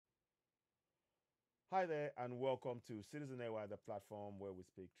Hi there, and welcome to Citizen AY, the platform where we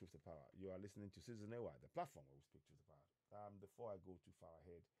speak truth to power. You are listening to Citizen AY, the platform where we speak truth to power. Before I go too far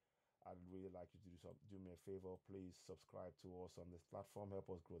ahead, I'd really like you to do me a favor. Please subscribe to us on this platform. Help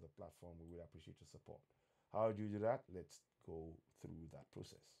us grow the platform. We really appreciate your support. How do you do that? Let's go through that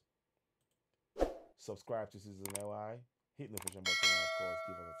process. Subscribe to Citizen AI, hit the notification button, and of course,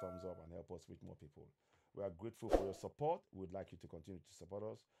 give us a thumbs up and help us reach more people. We are grateful for your support. We'd like you to continue to support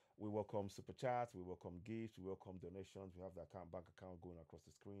us. We welcome super chats, we welcome gifts, we welcome donations. We have the bank account going across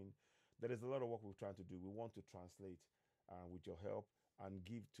the screen. There is a lot of work we're trying to do. We want to translate with your help and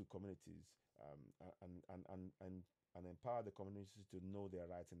give to communities and empower the communities to know their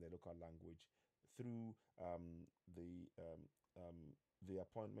rights in their local language through the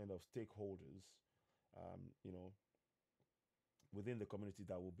appointment of stakeholders you know, within the community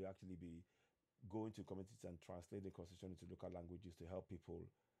that will be actually be going to communities and translate the constitution into local languages to help people,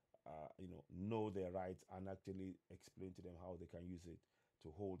 know their rights and actually explain to them how they can use it to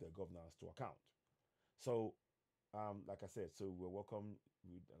hold their governors to account. So, like I said, so we're welcome.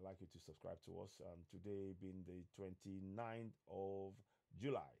 We'd like you to subscribe to us. Today being the 29th of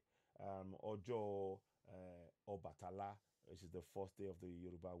July, Ojo Obatala, which is the first day of the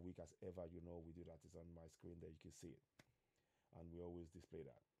Yoruba week as ever. We do that. It's on my screen there. You can see it. And we always display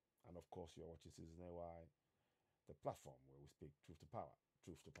that. And of course, you're watching Citizen AY, the platform where we speak truth to power.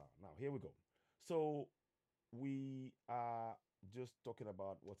 Truth to power. Now, here we go. So, we are just talking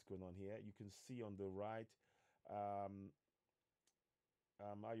about what's going on here. You can see on the right, um,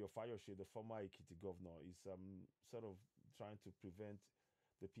 Ayo Fayose, the former Ekiti governor, is sort of trying to prevent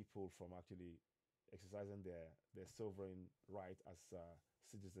the people from actually exercising their sovereign right as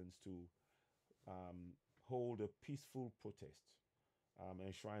citizens to hold a peaceful protest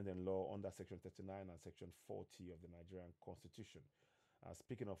enshrined in law under Section 39 and Section 40 of the Nigerian Constitution.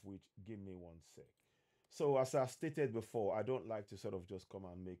 Speaking of which, give me one sec. So, as I stated before, I don't like to sort of just come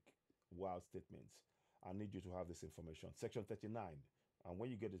and make wild statements. I need you to have this information. Section 39. And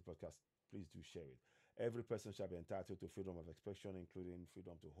when you get this podcast, please do share it. Every person shall be entitled to freedom of expression, including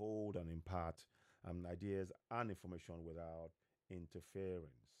freedom to hold and impart ideas and information without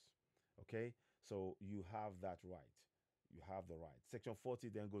interference. Okay? So you have that right. You have the right. Section 40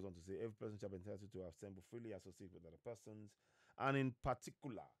 then goes on to say every person shall be entitled to assemble freely, associate with other persons, and in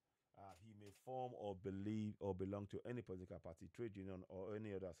particular, he may form or believe or belong to any political party, trade union, or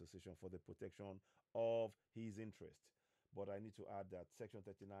any other association for the protection of his interest. But I need to add that Section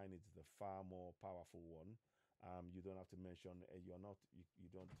 39 is the far more powerful one. You don't have to mention you're not.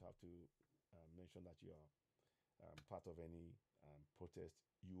 You don't have to mention that you are part of any protest.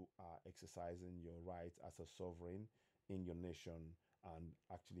 You are exercising your right as a sovereign in your nation and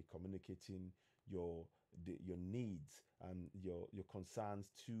actually communicating your needs and your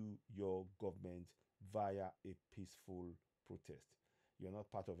concerns to your government via a peaceful protest. You're not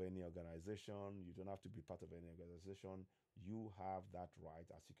part of any organization. You don't have to be part of any organization. You have that right,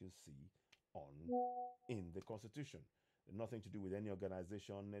 as you can see on in the Constitution. Nothing to do with any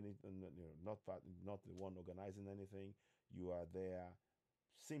organization, not the one organizing anything. You are there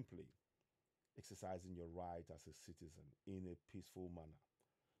simply exercising your right as a citizen in a peaceful manner.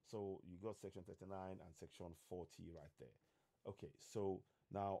 So you got Section 39 and Section 40 right there. Okay, so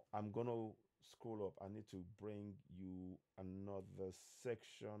now I'm going to scroll up. I need to bring you another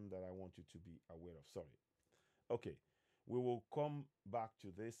section that I want you to be aware of. Sorry. Okay, we will come back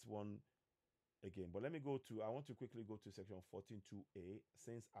to this one again, but let me I want to quickly go to Section 14.2a.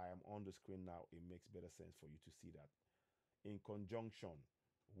 Since I am on the screen now, it makes better sense for you to see that in conjunction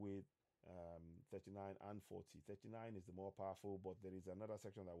with 39 and 40. 39 is the more powerful, but there is another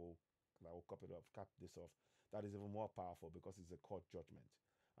section that will cap this off. That is even more powerful because it's a court judgment,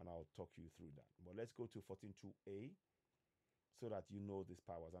 and I'll talk you through that. But let's go to 14.2a so that you know these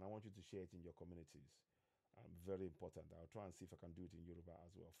powers, and I want you to share it in your communities. Very important. I'll try and see if I can do it in Yoruba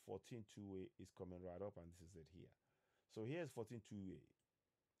as well. 14.2a is coming right up, and this is it here. So here's 14.2a.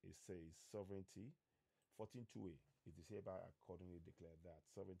 It says sovereignty. 14.2a. It is hereby accordingly declared that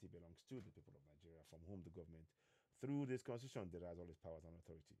sovereignty belongs to the people of Nigeria, from whom the government, through this constitution, derives all its powers and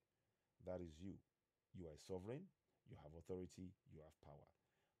authority. That is you. You are a sovereign, you have authority, you have power.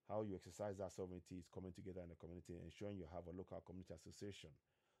 How you exercise that sovereignty is coming together in a community, ensuring you have a local community association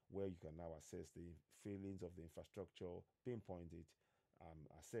where you can now assess the failings of the infrastructure, pinpoint it,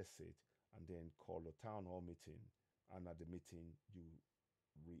 assess it, and then call a town hall meeting. And at the meeting, you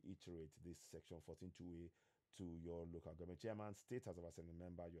reiterate this section 14.2a to your local government chairman, state house of assembly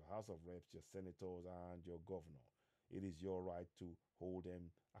member, your house of reps, your senators, and your governor. It is your right to hold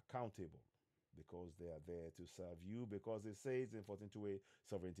them accountable. because they are there to serve you, because it says in 14.2a,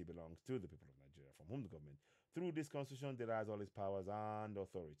 sovereignty belongs to the people of Nigeria, from whom the government, through this constitution, derives all its powers and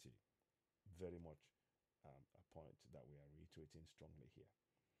authority. Very much a point that we are reiterating strongly here.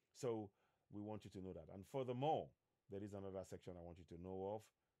 So we want you to know that. And furthermore, there is another section I want you to know of,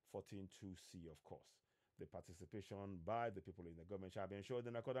 14.2c, of course. The participation by the people in the government shall be ensured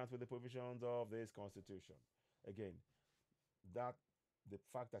in accordance with the provisions of this constitution. Again, that the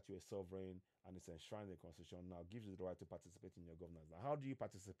fact that you're a sovereign and it's enshrined in the constitution now gives you the right to participate in your governance. Now, how do you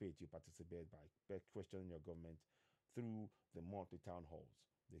participate? You participate by questioning your government through the monthly town halls.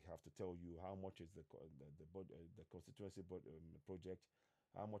 They have to tell you how much is the constituency project,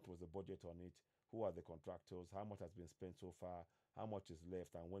 how much was the budget on it, who are the contractors, how much has been spent so far, how much is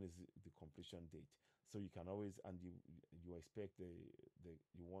left, and when is the completion date. So you can always, and you expect you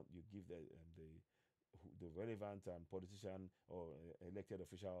give the relevant politician or elected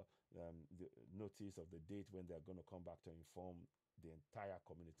official the notice of the date when they're going to come back to inform the entire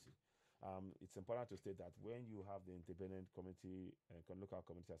community. It's important to state that when you have the independent community local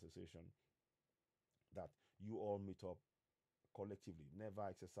community association, that you all meet up collectively, never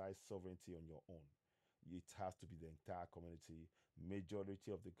exercise sovereignty on your own. It has to be the entire community,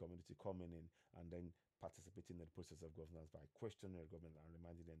 majority of the community coming in and then participating in the process of governance by questioning the government and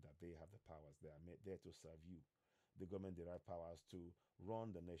reminding them that they have the powers. They are there to serve you. The government derive powers to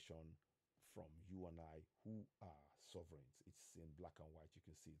run the nation from you and I, who are sovereigns. It's in black and white. You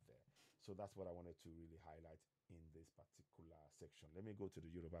can see it there. So that's what I wanted to really highlight in this particular section. Let me go to the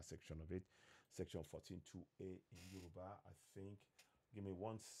Yoruba section of it, section 14.2a in Yoruba. I think. Give me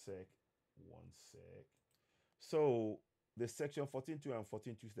one sec. One sec. So the section 14.2 and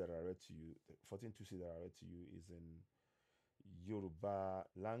 14.2 that I read to you, 14.2c that I read to you is in Yoruba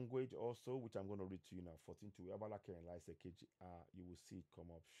language also, which I'm going to read to you now. 14.2 Abalake and Laise Keji. You will see it come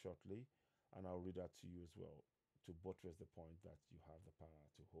up shortly, and I'll read that to you as well to buttress the point that you have the power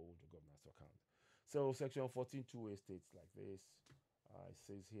to hold the governance to account. So section 14.2a states like this. It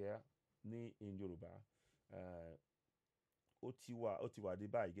says here, ní in Yoruba, ó ti wà dé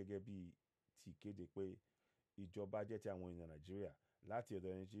báyìí gẹ́gẹ́ bí ti kéde pé ìjọba jẹ́ ti àwọn èèyàn Nàìjíríà láti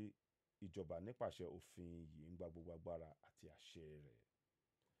ọ̀dọ̀ ẹni tí ìjọba nípasẹ̀ òfin yìí ń gba gbogbo agbára àti àṣẹ rẹ̀.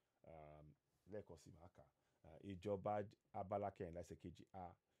 Lẹ́ẹ̀kan sí máa kà. Ìjọba abala kẹrìnlá ẹsẹ̀ kejì a,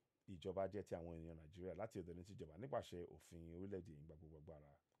 ìjọba jẹ́ ti àwọn ènìyàn Nàìjíríà láti ọ̀dọ̀ ẹni tí ìjọba nípasẹ̀ òfin orílẹ̀-èdè ń gba gbogbo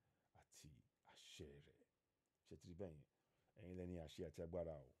agbára àti àṣẹ rẹ̀. Ṣé ti rí bẹ́ẹ̀ yẹn? Ẹ̀yin lẹ́ni àṣẹ àti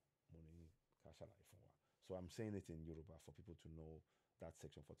agbára o. Mo ní ká ṣàlàyé fún wa. So I'm saying it in Yoruba for people to know that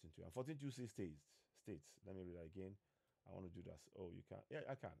section 14.2. And 14.2c states, let me read that again. I want to do that. Oh, you can? Yeah,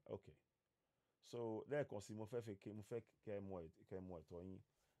 I can. Okay. So lẹ́ẹ̀kan sí mo fẹ́ kẹ́ mọ ẹ̀tọ́ yín.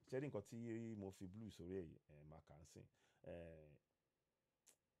 Ṣé rí nǹkan tí mo fi blue sórí ẹ̀ máa kà ń sìn?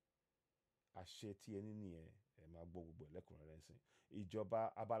 Àṣẹ tí ẹni nìyẹn máa gbọ́ gbogbo ẹ̀lẹ́kùnrẹ́rẹ́ ń sìn. Ìjọba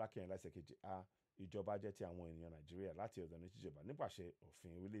abala kẹrìnlá ẹsẹ̀ kejì a, ìjọba jẹ́ ti àwọn ènìyàn Nàìjíríà láti ọ̀dọ̀ ẹni tí ìjọba nípasẹ̀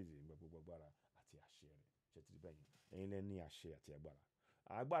òfin orílẹ̀-èdè ń gba gbogbo agbára àti àṣẹ rẹ̀. Ṣé ti rí bẹ́ẹ̀ yẹn? Ẹ̀yin lẹ́ ní àṣẹ àti agbára.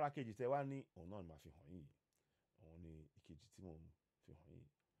 Agbára kejì tẹ́ wá ní òun náà ni màá fi hàn yín yìí. Òun ni ìkejì tí mo fi hàn yín.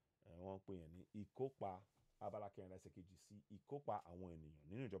 Wọ́n pè yẹn ní ìkópa abala kẹrìnlá ẹsẹ̀ kejì sí ìkópa àwọn ènìyàn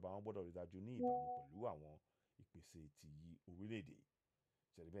nínú ìjọba. Wọn gbọ́dọ̀ rí dájú ní ìbámu pẹ̀lú àwọn ìpèsè ti orílẹ̀-èdè.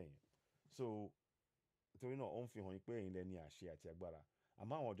 Ṣé rí bẹ́ẹ̀ yẹn? So nítorí náà ó ń fi hàn yín pé ẹ̀yin lẹ́ ní àṣẹ àti agbára.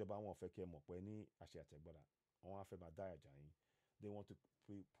 Àmọ́ àwọn ìjọba wọn ò fẹ́ kẹ́ mọ̀ pé ní àṣẹ àti agbára. Wọ́n á fẹ́ máa dá ẹ̀jà yín. They want to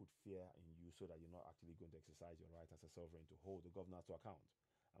put fear in you so that you're not actually going to exercise your right as a sovereign to hold the governor to account.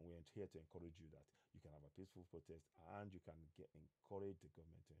 And we're here to encourage you that you can have a peaceful protest and you can encourage the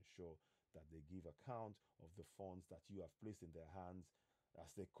government to ensure that they give account of the funds that you have placed in their hands as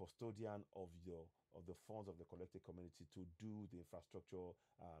the custodian of the funds of the collective community to do the infrastructure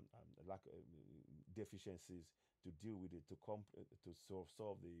deficiencies, to deal with it, to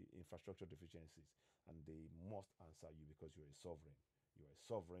solve the infrastructure deficiencies. And they must answer you because you're a sovereign. You're a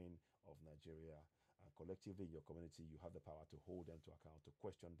sovereign of Nigeria, and collectively in your community, you have the power to hold them to account, to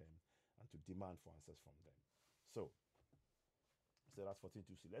question them, and to demand for answers from them. So that's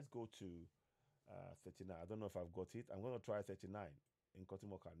 14.2c. Let's go to 39. I don't know if I've got it. I'm going to try 39 in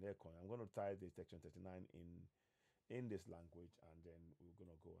Kotimoka Nekon. I'm going to try the section 39 in this language, and then we're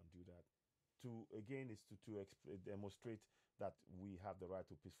going to go and do that. Again, is to demonstrate that we have the right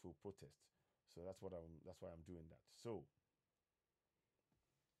to peaceful protest. So that's why I'm doing that. So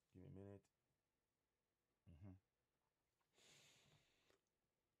give me a minute.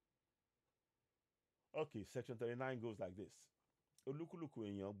 Okay, section 39 goes like this. Olúkúlùkù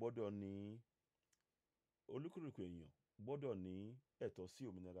èèyàn gbọ́dọ̀ ní ẹ̀tọ́ sí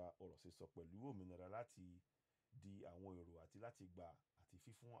òmìnira ọ̀rọ̀ sísọ pẹ̀lú òmìnira láti di àwọn èrò àti láti gbà àti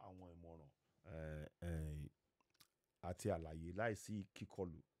fífún àwọn ìmọ̀ràn àti àlàyé láìsí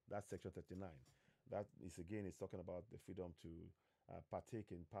kíkọlù. That's section 39. That is again is talking about the freedom to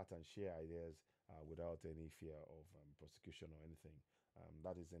partake in, part and share ideas without any fear of prosecution or anything.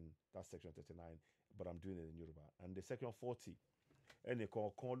 That is in that section 39, but I'm doing it in Yoruba. And the section 40, ẹnì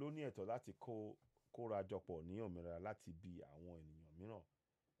kọ̀ọ̀kan ló ní ẹ̀tọ́ láti kóra jọpọ̀ ní òmìnira láti bi àwọn ènìyàn mìíràn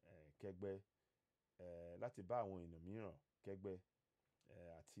kẹ́gbẹ́, láti bá àwọn ènìyàn mìíràn kẹ́gbẹ́,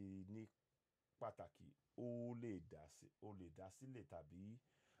 àti ní pàtàkì ó lè dá sílẹ̀ tàbí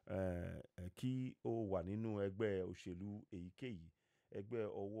kí ó wà nínú ẹgbẹ́ òṣèlú èyíkéyìí, ẹgbẹ́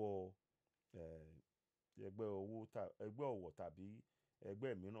ọ̀wọ̀ tàbí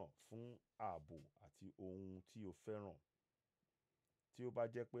ẹgbẹ́ mìíràn fún ààbò àti ohun tí o fẹ́ràn. Tí ó bá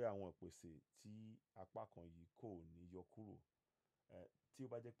jẹ́ pé àwọn ìpèsè tí apá kan yìí kò ní yọ kúrò, tí ó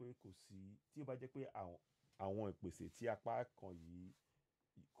bá jẹ́ pé àwọn ìpèsè tí apá kan yìí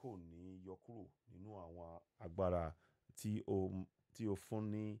kò ní yọ kúrò nínú àwọn agbára tí ó fún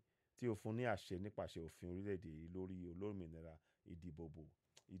ní àṣẹ nípasẹ̀ òfin orílẹ̀-èdè yìí lórí olómìnira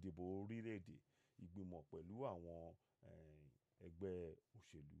ìdìbò orílẹ̀-èdè, ìgbìmọ̀ pẹ̀lú àwọn ẹgbẹ́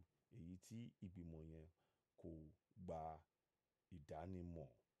òṣèlú èyí tí ìgbìmọ̀ yẹn kò gba ìdánimọ̀.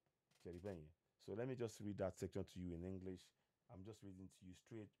 Ṣé rí bẹ́ẹ̀ yẹn? So let me just read that section to you in English. I'm just reading to you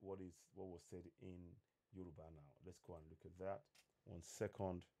straight what was said in Yoruba now. Let's go and look at that. 1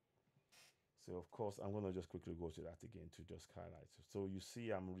 second. So of course, I'm going to just quickly go to that again to just highlight. So you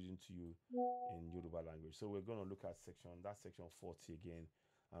see I'm reading to you in Yoruba language. So we're going to look at section 40 again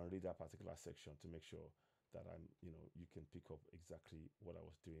and read that particular section to make sure that you can pick up exactly what I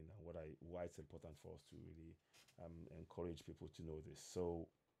was doing and why it's important for us to really encourage people to know this. So,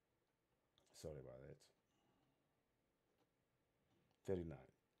 sorry about that. 39.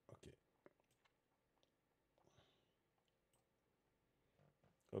 Okay.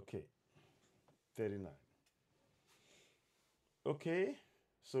 Okay. 39. Okay.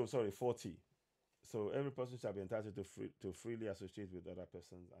 So, sorry, 40. So every person shall be entitled to freely associate with other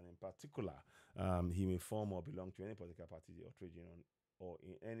persons, and in particular, he may form or belong to any political party or trade union, or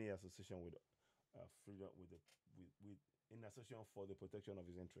in any association with freedom in association for the protection of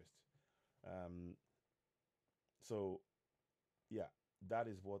his interest. So, yeah, that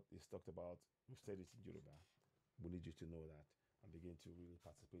is what is talked about. We've said it in Yoruba. We need you to know that and begin to really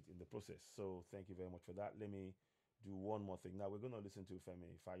participate in the process. So thank you very much for that. Let me do one more thing. Now we're going to listen to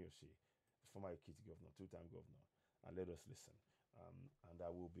Ayo Fayose, former Ekiti governor, two-time governor, and let us listen. And I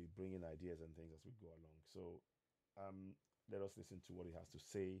will be bringing ideas and things as we go along. So let us listen to what he has to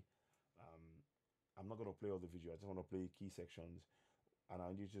say. I'm not going to play all the video. I just want to play key sections. And I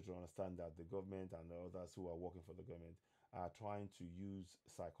need you to understand that the government and the others who are working for the government are trying to use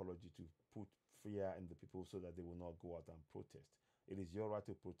psychology to put fear in the people so that they will not go out and protest. It is your right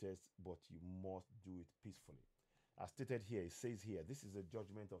to protest, but you must do it peacefully. As stated here, it says here, this is a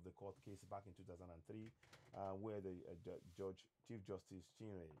judgment of the court case back in 2003, where the Chief Justice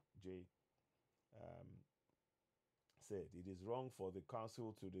Chinwe J. Said it is wrong for the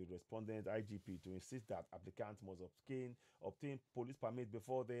counsel to the respondent IGP to insist that applicants must obtain police permit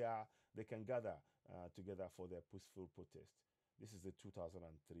before they can gather together for their peaceful protest. This is the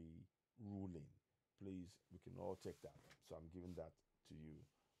 2003 ruling. Please, we can all check that. So I'm giving that to you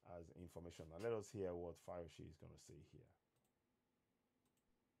as information. Now let us hear what Fayose is going to say here.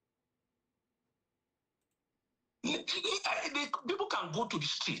 People can go to the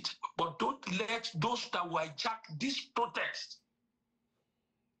street, but don't let those that will hijack this protest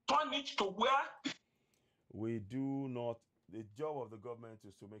turn it to where we do not. The job of the government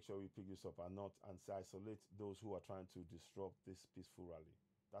is to make sure we pick this up and not isolate those who are trying to disrupt this peaceful rally.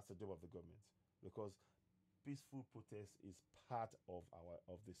 That's the job of the government, because peaceful protest is part of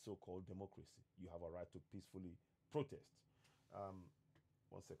the so-called democracy. You have a right to peacefully protest. 1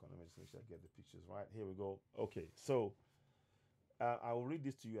 second, let me just make sure I get the pictures right. Here we go. Okay, so I will read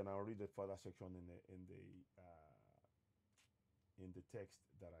this to you, and I'll read the further section in the text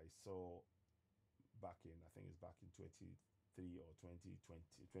that I saw back in, I think it's back in 2013 or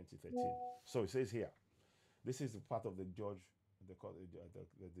 2013. So it says here, this is part of the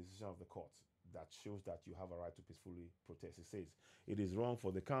decision of the court that shows that you have a right to peacefully protest. It says, it is wrong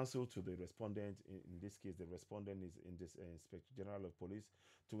for the counsel to the respondent, in this case the respondent is in this Inspector General of Police,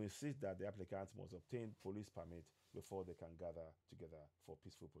 to insist that the applicants must obtain police permit before they can gather together for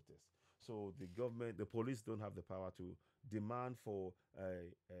peaceful protest. So the police don't have the power to demand for a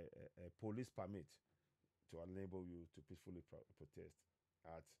police permit to enable you to peacefully protest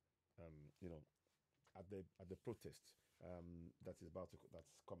at the protest that's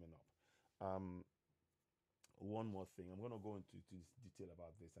coming up. one more thing. I'm going to go into detail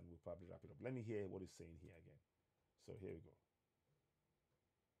about this, and we'll probably wrap it up. Let me hear what he's saying here again. So here we go.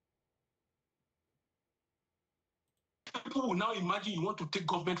 People will now imagine you want to take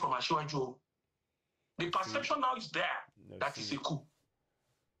government from Ashwajo. The perception now is there that is a coup.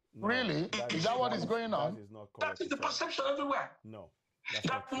 No, really? Is that what is going on? That is not correct. That is the perception everywhere. No.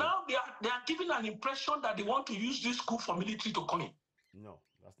 That now they are giving an impression that they want to use this coup for military to come in. No,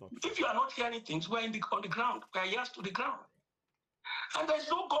 that's not true. If you are not hearing things, we're on the ground. We are ears to the ground. And there's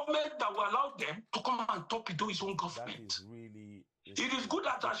no government that will allow them to come and torpedo his own government. That is really... It is good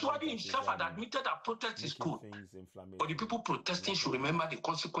that Ashwadi himself had admitted that protest is good. But the people protesting should remember the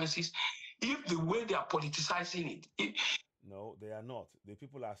consequences if the way they are politicizing it. No, they are not. The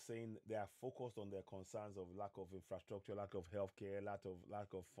people are saying they are focused on their concerns of lack of infrastructure, lack of healthcare, lack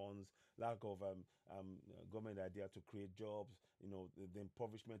of funds, lack of government idea to create jobs. You know, the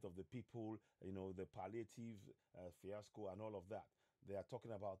impoverishment of the people. You know, the palliative fiasco and all of that. They are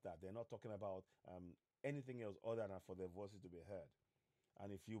talking about that. They're not talking about anything else other than for their voices to be heard. And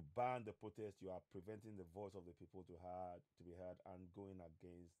if you ban the protest, you are preventing the voice of the people to be heard and going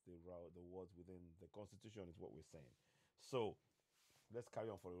against the words within the Constitution is what we're saying. So let's carry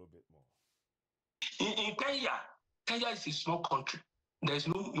on for a little bit more. In Kenya is a small country. There's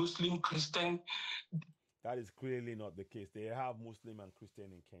no Muslim, Christian. That is clearly not the case. They have Muslim and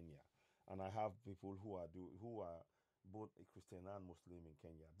Christian in Kenya, and I have people who are both Christian and Muslim in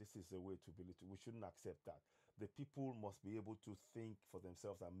Kenya. This is a way to believe. We shouldn't accept that. The people must be able to think for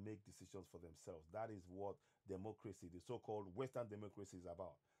themselves and make decisions for themselves. That is what democracy, the so-called Western democracy, is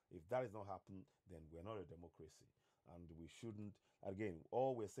about. If that is not happening, then we're not a democracy. And we shouldn't, again,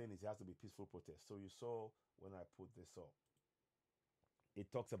 all we're saying is it has to be peaceful protest. So you saw when I put this up, it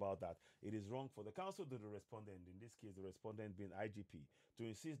talks about that it is wrong for the council to the respondent, in this case the respondent being IGP, to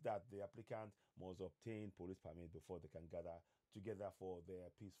insist that the applicant must obtain police permit before they can gather together for their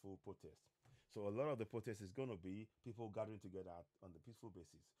peaceful protest. So a lot of the protest is going to be people gathering together on the peaceful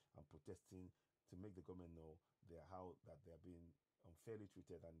basis and protesting to make the government know that they are being unfairly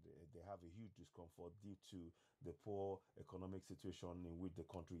treated, and they have a huge discomfort due to the poor economic situation in which the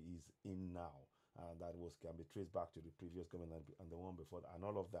country is in now. That can be traced back to the previous government and the one before that, and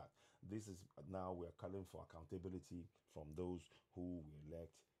all of that. This is now we're calling for accountability from those who we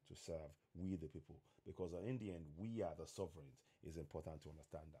elect to serve we the people, because in the end we are the sovereigns. It's important to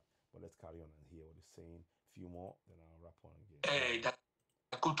understand that. But let's carry on and hear what he's saying. A few more, then I'll wrap on again.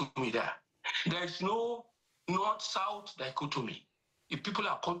 Dichotomy there. There's no north-south dichotomy. If people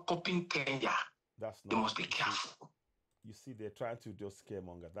are copying Kenya, they must be careful. You see, they're trying to just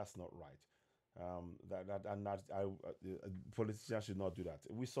scaremonger. That's not right. Politicians should not do that.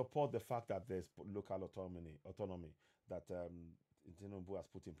 We support the fact that there's local autonomy that Tinubu has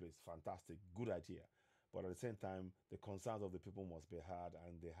put in place. Fantastic, good idea. But at the same time, the concerns of the people must be heard,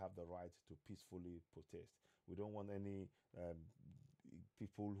 and they have the right to peacefully protest. We don't want any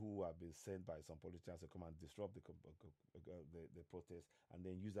people who have been sent by some politicians to come and disrupt the protest, and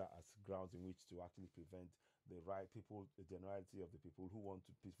then use that as grounds in which to actually prevent the generality of the people who want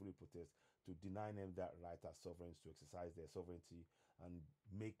to peacefully protest, to deny them that right as sovereigns to exercise their sovereignty and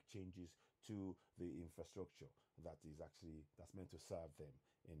make changes to the infrastructure that's meant to serve them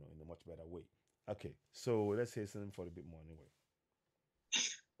in a much better way. Okay, so let's hear something for a bit more anyway.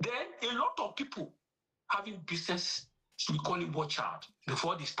 Then a lot of people having business, we call it watch out,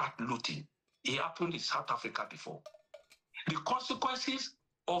 before they start looting. It happened in South Africa before. The consequences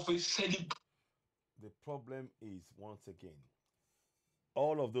of a The problem is, once again,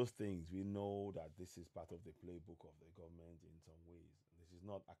 all of those things, we know that this is part of the playbook of the government in some ways. This is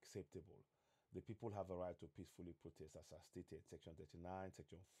not acceptable. The people have a right to peacefully protest, as I stated, Section 39,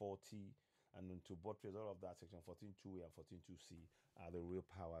 Section 40, and then to buttress all of that, Section 14.2a and 14.2c are the real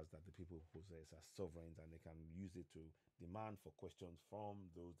powers that the people possess as sovereigns, and they can use it to demand for questions from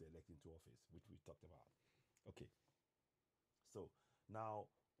those they elect into office, which we talked about. Okay. So now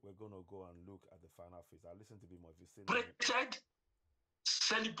we're going to go and look at the final phase. I'll listen to be more. If you say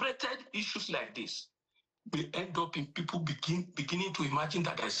celebrated issues like this, they end up in people beginning to imagine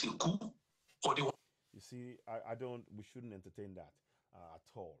that there's a coup, or they. You see, we shouldn't entertain that at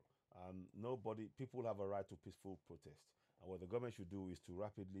all. People have a right to peaceful protest. And what the government should do is to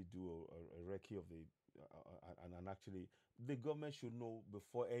rapidly do a recce of and actually, the government should know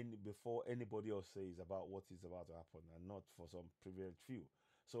before anybody else says about what is about to happen, and not for some privileged few.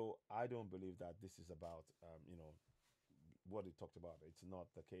 So I don't believe that this is about, what it talked about. It's not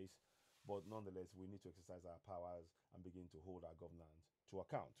the case. But nonetheless, we need to exercise our powers and begin to hold our governance to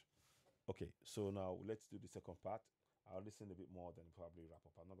account. Okay, so now let's do the second part. I'll listen a bit more, then probably wrap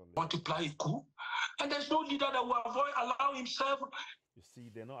up. I'm not going to multiply a coup, And there's no leader that will allow himself. You see,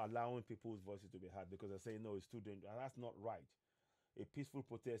 they're not allowing people's voices to be heard because they're saying no, it's too dangerous, and that's not right. A peaceful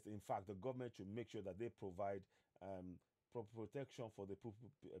protest, in fact, the government should make sure that they provide um, protection for the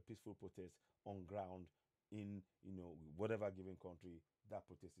peaceful protest on ground in whatever given country that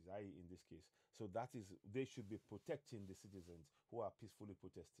protest is, i.e., in this case. So that is, they should be protecting the citizens who are peacefully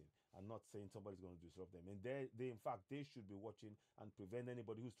protesting and not saying somebody's going to disrupt them. And they in fact, they should be watching and prevent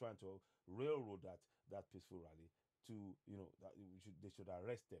anybody who's trying to railroad that peaceful rally to, that they should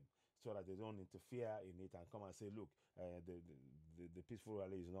arrest them so that they don't interfere in it and come and say, look, the peaceful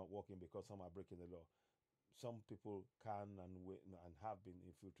rally is not working because some are breaking the law. Some people can and have been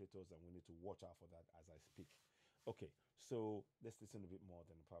infiltrators, and we need to watch out for that as I speak. Okay, so let's listen a bit more,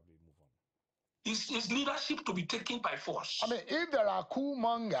 then probably move on. Is leadership to be taken by force? I mean, if there are coup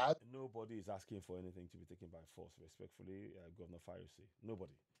mongers, nobody is asking for anything to be taken by force. Respectfully, Governor Fayose,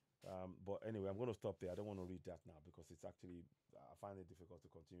 nobody. But anyway, I'm going to stop there. I don't want to read that now because it's actually, I find it difficult to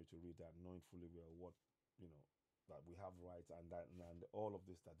continue to read that, knowing fully well what, that we have rights, and all of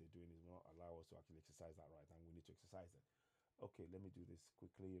this that they're doing is not allow us to actually exercise that right, and we need to exercise it. Okay, let me do this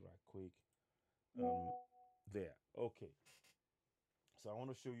quickly, right quick. There. Okay. So I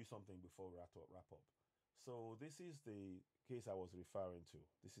want to show you something before we wrap up. So this is the case I was referring to.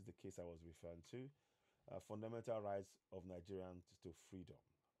 Fundamental rights of Nigerians to freedom.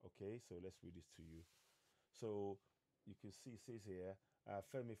 Okay, so let's read this to you. So you can see it says here,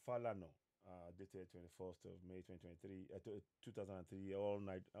 Femi Falana, dated 21st of May 2023, 2003, All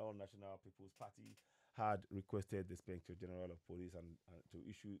National People's Party had requested the Inspector General of Police and to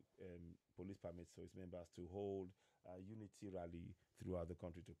issue police permits for its members to hold a unity rally throughout the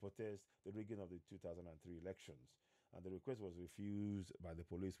country to protest the rigging of the 2003 elections. And the request was refused by the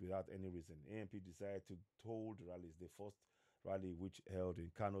police without any reason. ANP decided to hold rallies. The first rally, which held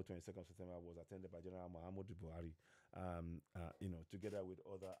in Kano 22nd September, was attended by General Muhammadu Buhari, together with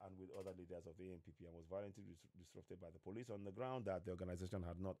other leaders of the ANPP, and was violently disrupted by the police on the ground that the organization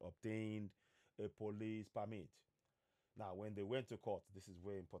had not obtained a police permit. Now, when they went to court, this is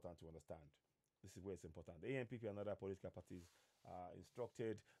very important to understand. This is where it's important. The ANPP and other political parties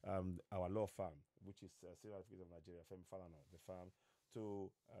instructed our law firm, which is Civil Advocate of Nigeria, Femi Falana, the firm, to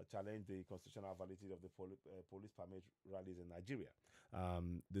challenge the constitutional validity of the police permit rallies in Nigeria.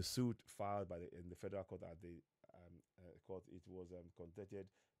 The suit filed in the federal court at the court, it was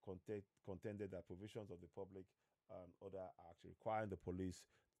contended that provisions of the Public Order Act requiring the police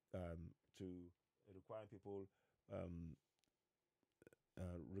requiring people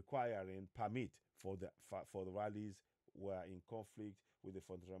requiring permit for the rallies were in conflict with the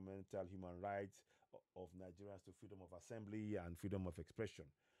fundamental human rights of Nigerians to freedom of assembly and freedom of expression.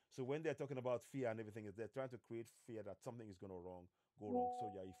 So when they're talking about fear and everything, they're trying to create fear that something is going to go wrong.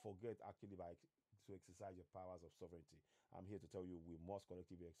 So yeah, you forget actually to exercise your powers of sovereignty. I'm here to tell you we must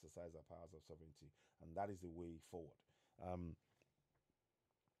collectively exercise our powers of sovereignty, and that is the way forward.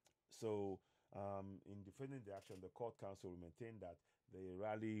 In defending the action, the court counsel maintained that the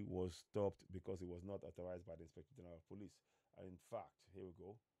rally was stopped because it was not authorized by the Inspector General of Police. In fact, here we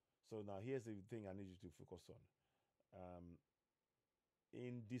go. So now here's the thing I need you to focus on.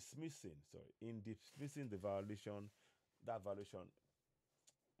 In dismissing the violation,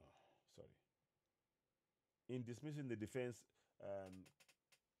 in dismissing the defense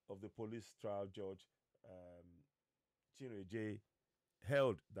of the police trial judge, Chinwe J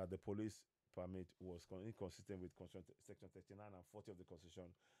held that the police permit was inconsistent with Section 39 and 40 of the Constitution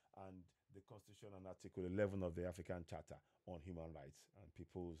and the Constitution and Article 11 of the African Charter on Human Rights and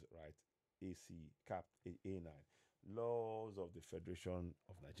People's Rights, AC Cap A9, laws of the Federation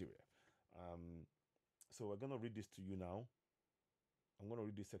of Nigeria. So we're going to read this to you now. I'm going to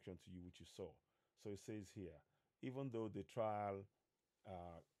read this section to you, which you saw. So it says here, even though the trial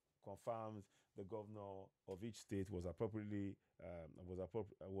confirms the governor of each state was the appropriate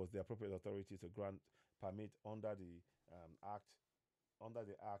authority to grant permit under the act.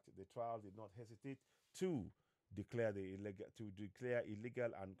 The trial did not hesitate to declare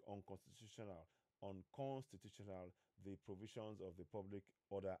illegal and unconstitutional the provisions of the Public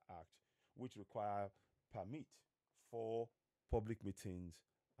Order Act, which require permit for public meetings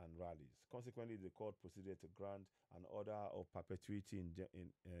and rallies. Consequently, the court proceeded to grant an order of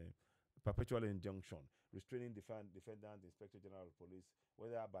perpetual injunction, restraining defendant, Inspector General of Police,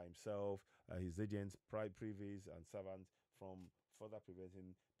 whether by himself, his agents, privies, and servants, from further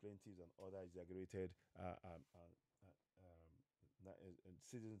preventing plaintiffs and other exaggerated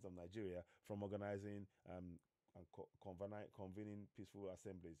citizens of Nigeria from organizing and convening peaceful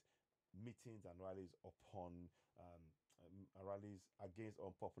assemblies, meetings, and rallies upon rallies against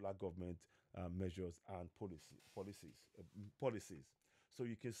unpopular government measures and policies. So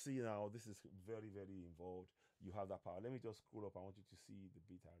you can see now this is very, very involved. You have that power. Let me just scroll up. I want you to see the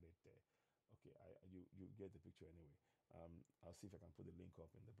bit I read there. Okay, you get the picture anyway. I'll see if I can put the link up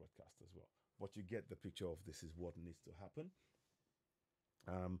in the broadcast as well. But you get the picture of this is what needs to happen.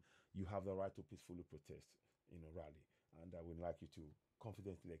 You have the right to peacefully protest in a rally, and I would like you to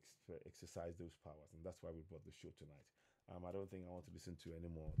confidently exercise those powers, and that's why we brought the show tonight. I don't think I want to listen to any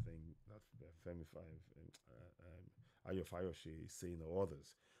more thing that Femi Ayo Fayose is saying or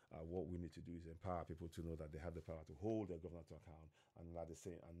others. What we need to do is empower people to know that they have the power to hold their government to account, and at the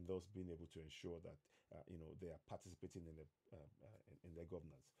same, and thus being able to ensure that they are participating in their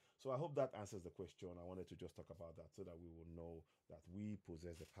governance. So I hope that answers the question. I wanted to just talk about that so that we will know that we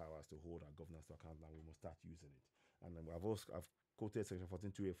possess the powers to hold our governance to account, and we must start using it. And then I've quoted section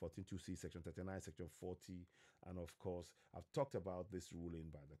 14.2a, 14.2c, section 39, section 40, and of course I've talked about this ruling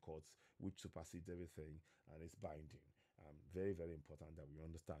by the courts, which supersedes everything and is binding. Very, very important that we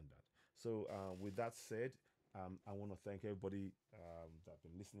understand that. So with that said, I want to thank everybody that have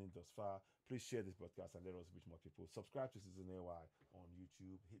been listening thus far. Please share this podcast and let us reach more people. Subscribe to Season AY on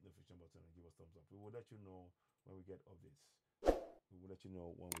YouTube. Hit the notification button and give us thumbs up. We will let you know when we get updates. We will let you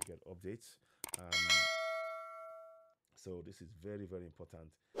know when we get updates. So this is very, very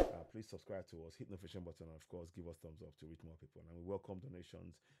important. Please subscribe to us, hit the notification button, and of course, give us thumbs up to reach more people. And we welcome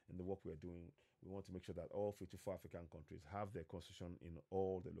donations in the work we are doing. We want to make sure that all 54 African countries have their constitution in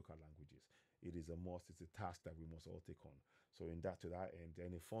all the local languages. It is a must. It's a task that we must all take on. So in that, to that end,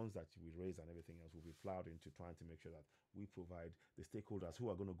 any funds that we raise and everything else will be plowed into trying to make sure that we provide the stakeholders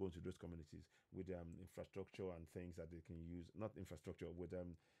who are going to go into those communities with infrastructure and things that they can use, not infrastructure, with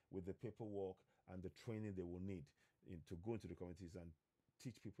the paperwork and the training they will need to go into the communities and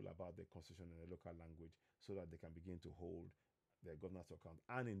teach people about the constitution in a local language so that they can begin to hold their governance to account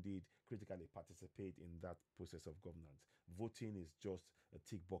and indeed critically participate in that process of governance. Voting is just a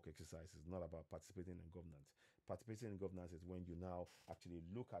tick box exercise. It's not about participating in governance. Participating in governance is when you now actually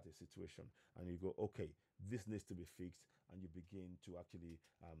look at a situation and you go, okay, this needs to be fixed, and you begin to actually,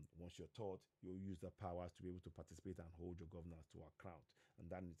 once you're taught, you'll use the powers to be able to participate and hold your governance to account, and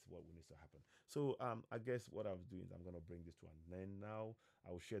that is what needs to happen. So I guess what I was doing is I'm going to bring this to an end now.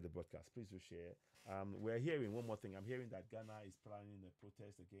 I will share the broadcast. Please do share. We're hearing one more thing. I'm hearing that Ghana is planning a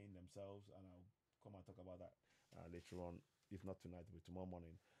protest again themselves, and I'll come and talk about that later on, if not tonight, but tomorrow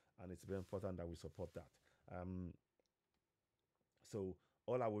morning. And it's very important that we support that. So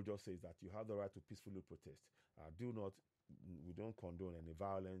all I will just say is that you have the right to peacefully protest. We don't condone any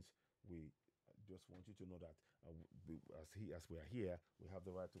violence. We just want you to know that as we are here, we have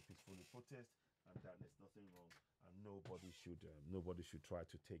the right to peacefully protest, and that there's nothing wrong, and nobody should try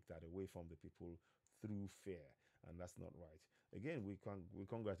to take that away from the people through fear, and that's not right. Again, we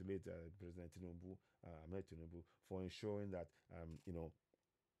congratulate President Tinubu, Ahmed Tinubu, for ensuring that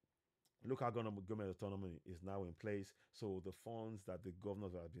local government autonomy is now in place. So the funds that the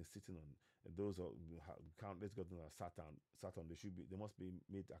governors have been sitting on, those are countless governors have sat on. They must be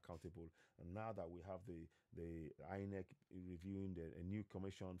made accountable. And now that we have the INEC reviewing a new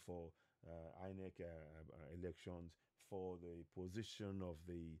commission for INEC elections, for the position of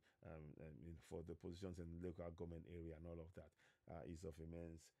for the positions in the local government area and all of that is of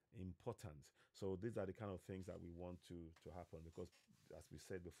immense importance. So these are the kind of things that we want to happen, because as we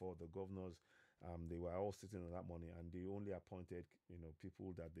said before, the governors they were all sitting on that money, and they only appointed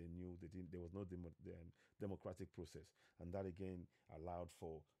people that they knew there was no democratic process, and that again allowed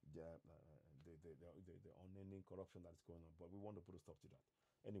for the unending corruption that's going on. But we want to put a stop to that.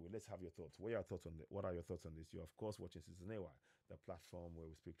 Anyway, let's have your thoughts. What are your thoughts on this? You're, of course, watching Season AY, the platform where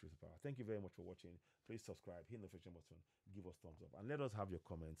we speak truth to power. Thank you very much for watching. Please subscribe, hit the notification button, give us thumbs up, and let us have your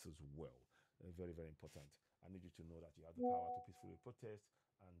comments as well. Very, very important. I need you to know that you have the power to peacefully protest,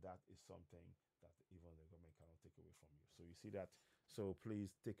 and that is something that even the government cannot take away from you. So you see that? So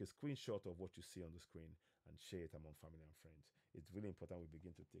please take a screenshot of what you see on the screen and share it among family and friends. It's really important we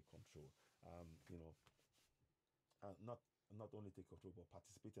begin to take control. Not only take control, but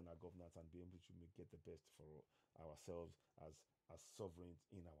participate in our governance and be able to get the best for ourselves as sovereigns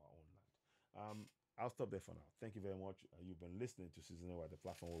in our own land. I'll stop there for now. Thank you very much. You've been listening to Season AY, the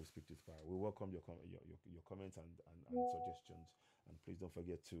platform where we speak to power. We welcome your comments and suggestions. And please don't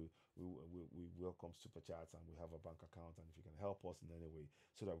forget to, we welcome super chats, and we have a bank account. And if you can help us in any way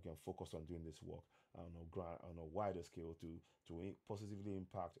so that we can focus on doing this work on a wider scale to positively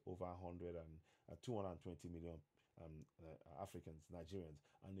impact over 220 million Africans, Nigerians,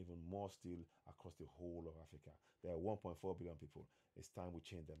 and even more still across the whole of Africa. There are 1.4 billion people. It's time we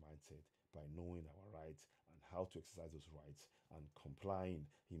change their mindset by knowing our rights and how to exercise those rights and complying,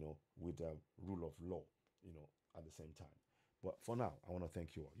 with the rule of law, at the same time. But for now, I want to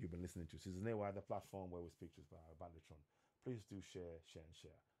thank you all. You've been listening to Season A, the platform where we speak to Banditron. Please do share, and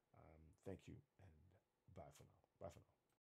share. Thank you, and bye for now. Bye for now.